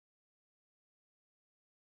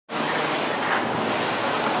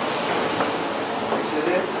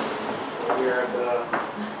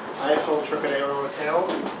Trocadéro hotel.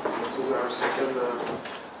 This is our second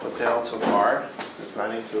hotel so far. We're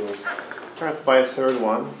planning to try to buy a third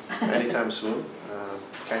one anytime soon.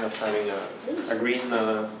 Kind of having a green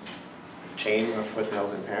chain of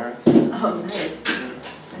hotels in Paris. Oh, nice.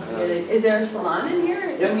 That's good. Is there a salon in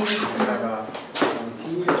here? Yes, we have some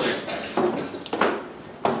tea.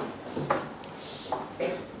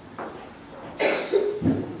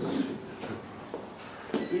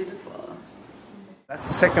 Beautiful. That's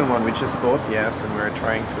the second one we just bought, yes, and we're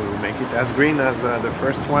trying to make it as green as the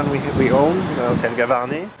first one we own, the Hotel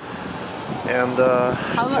Gavarni. And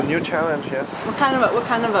it's a new challenge, yes. What kind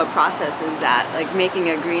of a process is that? Like making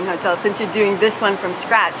a green hotel, since you're doing this one from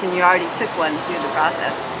scratch and you already took one through the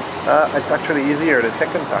process? It's actually easier the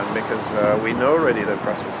second time because we know already the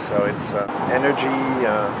process. So it's energy,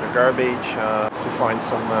 the garbage, to find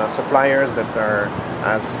some suppliers that are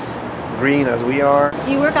as green as we are.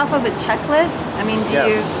 Do you work off of a checklist? I mean,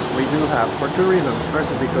 Yes, we do have, for two reasons.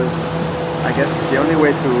 First is because I guess it's the only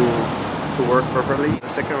way to work properly. The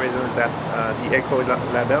second reason is that the eco-label,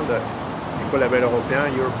 the écologique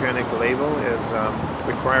européen, European eco-label, is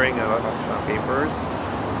requiring a lot of papers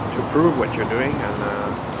to prove what you're doing.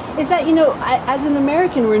 And is that, you know, as an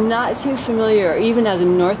American, we're not too familiar, or even as a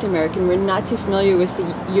North American, we're not too familiar with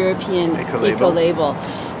the European eco-label.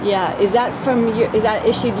 Yeah, is that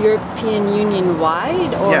issued European Union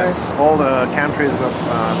wide, or? Yes, all the countries of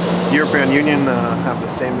the European Union have the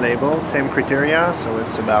same label, same criteria. So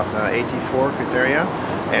it's about 84 criteria: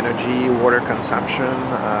 energy, water consumption,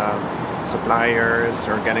 suppliers,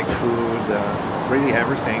 organic food, really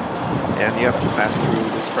everything. And you have to pass through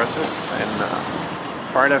this process. And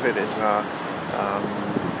part of it is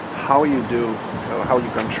how you do, so how you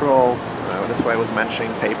control. That's why I was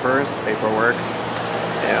mentioning paperworks.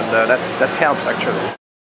 And that helps actually.